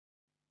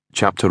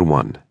Chapter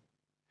 1.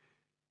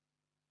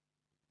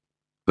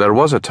 There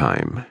was a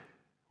time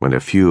when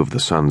a few of the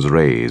sun's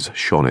rays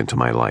shone into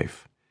my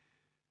life.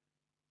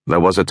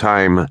 There was a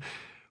time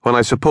when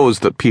I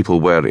supposed that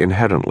people were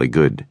inherently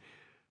good.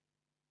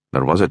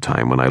 There was a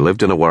time when I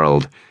lived in a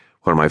world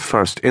where my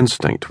first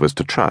instinct was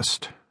to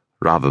trust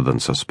rather than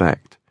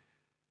suspect.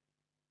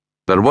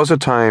 There was a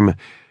time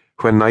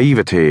when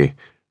naivety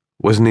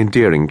was an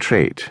endearing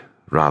trait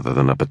rather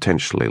than a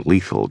potentially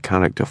lethal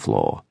character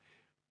flaw.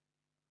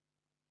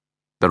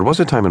 There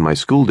was a time in my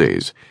school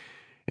days,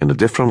 in a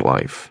different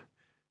life,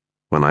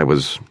 when I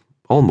was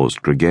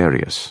almost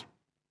gregarious,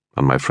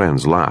 and my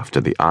friends laughed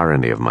at the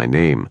irony of my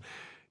name,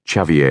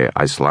 Xavier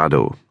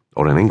Aislado,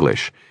 or in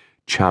English,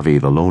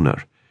 Xavi the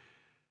Loner.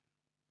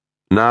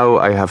 Now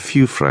I have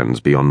few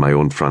friends beyond my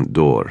own front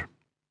door,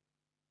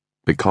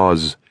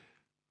 because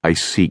I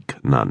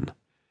seek none.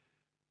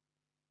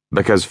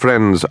 Because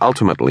friends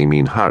ultimately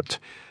mean hurt,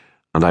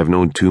 and I've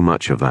known too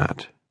much of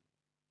that.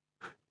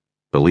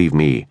 Believe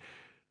me,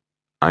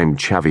 I'm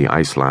Xavi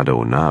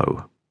Aislado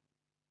now,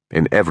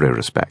 in every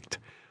respect,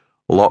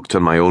 locked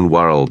in my own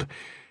world,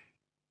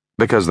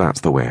 because that's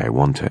the way I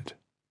want it.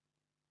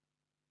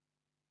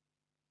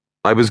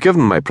 I was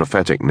given my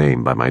prophetic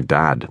name by my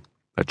dad,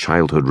 a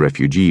childhood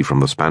refugee from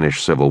the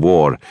Spanish Civil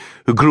War,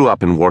 who grew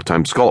up in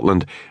wartime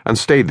Scotland and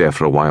stayed there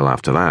for a while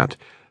after that,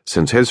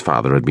 since his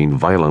father had been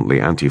violently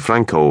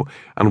anti-Franco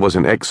and was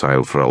in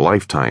exile for a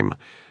lifetime,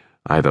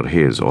 either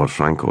his or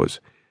Franco's.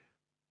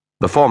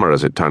 The former,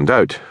 as it turned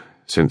out,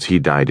 since he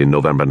died in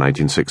November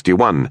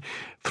 1961,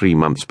 3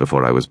 months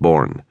before I was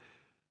born.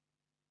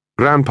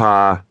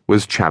 Grandpa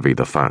was Xavi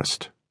the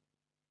First.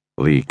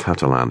 The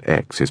Catalan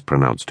X is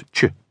pronounced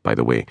ch, by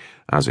the way,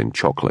 as in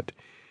chocolate.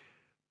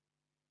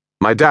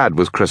 My dad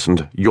was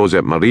christened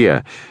Josep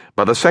Maria,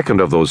 but the second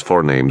of those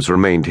four names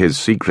remained his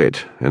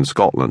secret, in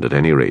Scotland at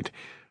any rate.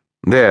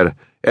 There,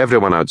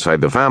 everyone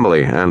outside the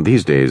family, and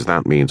these days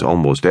that means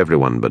almost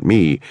everyone but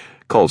me,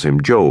 calls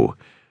him Joe,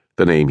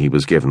 the name he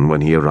was given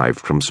when he arrived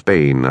from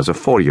Spain as a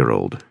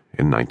 4-year-old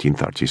in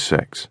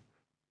 1936.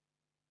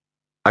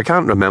 I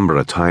can't remember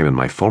a time in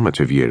my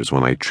formative years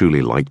when I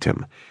truly liked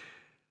him.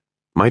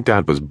 My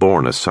dad was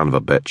born a son of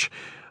a bitch,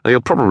 and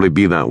he'll probably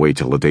be that way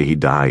till the day he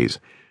dies.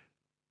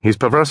 He's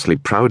perversely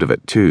proud of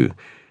it, too.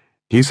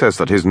 He says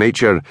that his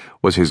nature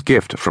was his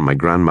gift from my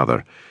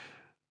grandmother.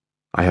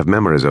 I have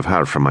memories of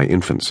her from my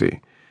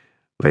infancy.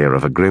 They are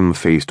of a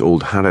grim-faced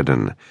old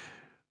harridan.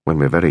 When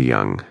we're very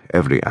young,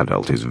 every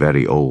adult is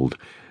very old,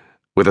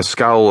 with a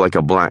scowl like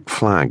a black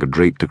flag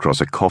draped across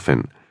a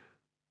coffin.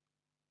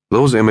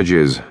 Those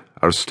images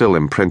are still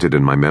imprinted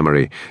in my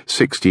memory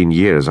 16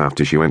 years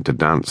after she went to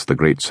dance the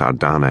great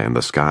sardana in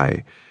the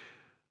sky.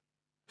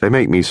 They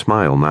make me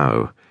smile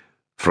now,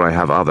 for I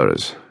have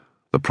others,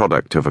 the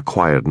product of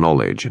acquired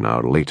knowledge in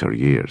our later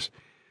years.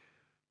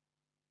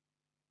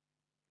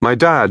 My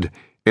dad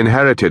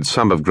inherited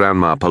some of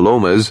Grandma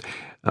Paloma's,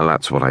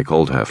 that's what I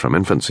called her from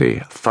infancy,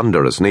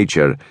 thunderous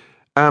nature,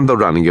 and the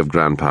running of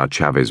Grandpa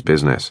Xavi's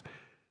business.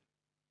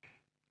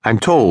 I'm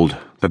told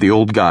that the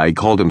old guy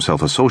called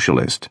himself a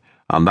socialist,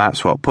 and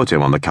that's what put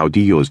him on the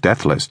Caudillo's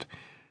death list.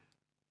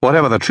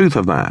 Whatever the truth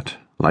of that,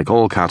 like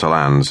all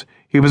Catalans,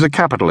 he was a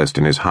capitalist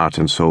in his heart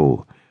and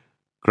soul.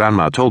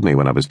 Grandma told me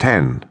when I was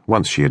 10,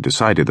 once she had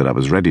decided that I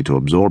was ready to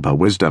absorb her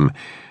wisdom,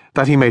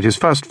 that he made his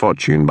first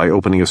fortune by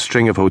opening a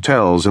string of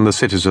hotels in the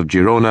cities of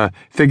Girona,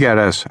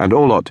 Figueres, and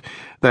Olot,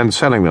 then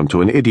selling them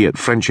to an idiot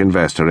French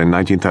investor in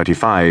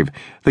 1935,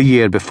 the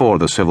year before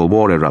the Civil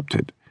War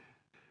erupted.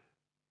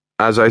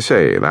 As I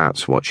say,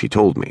 that's what she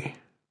told me.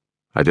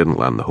 I didn't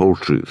learn the whole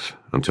truth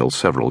until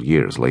several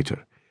years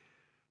later.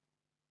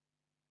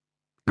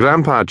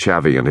 Grandpa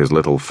Xavi and his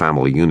little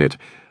family unit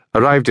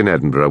arrived in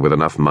Edinburgh with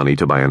enough money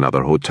to buy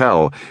another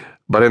hotel,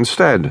 but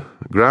instead,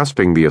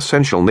 grasping the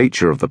essential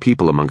nature of the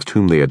people amongst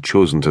whom they had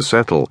chosen to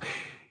settle,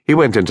 he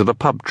went into the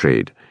pub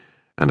trade,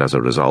 and as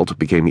a result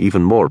became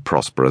even more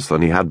prosperous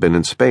than he had been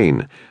in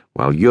Spain,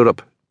 while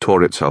Europe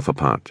tore itself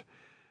apart.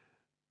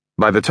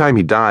 By the time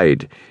he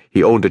died,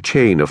 he owned a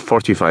chain of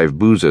 45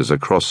 boozes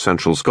across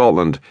central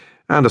Scotland,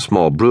 and a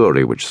small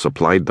brewery which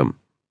supplied them.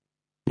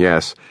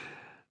 Yes,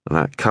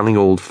 that cunning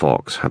old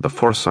fox had the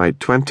foresight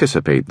to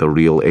anticipate the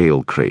real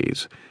ale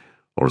craze,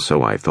 or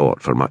so I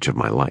thought for much of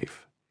my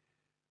life.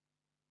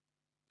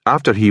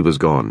 After he was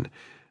gone,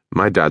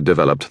 my dad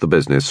developed the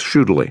business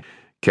shrewdly,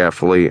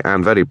 carefully,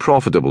 and very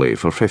profitably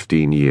for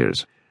 15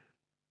 years.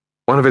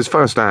 One of his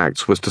first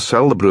acts was to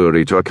sell the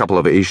brewery to a couple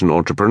of Asian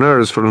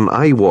entrepreneurs for an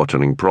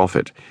eye-watering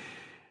profit.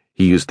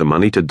 He used the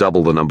money to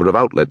double the number of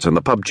outlets in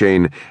the pub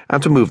chain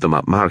and to move them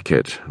up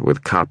market,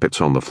 with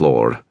carpets on the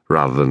floor,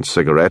 rather than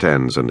cigarette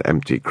ends and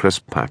empty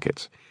crisp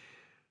packets.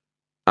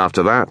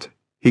 After that,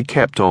 he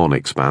kept on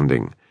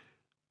expanding.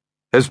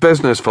 His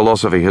business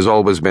philosophy has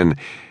always been,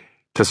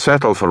 to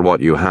settle for what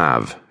you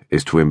have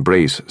is to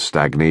embrace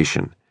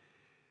stagnation.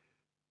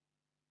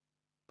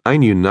 I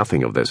knew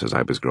nothing of this as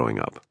I was growing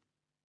up.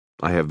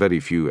 I have very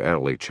few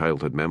early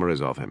childhood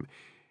memories of him.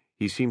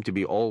 He seemed to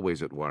be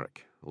always at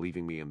work,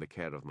 leaving me in the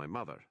care of my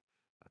mother,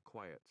 a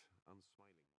quiet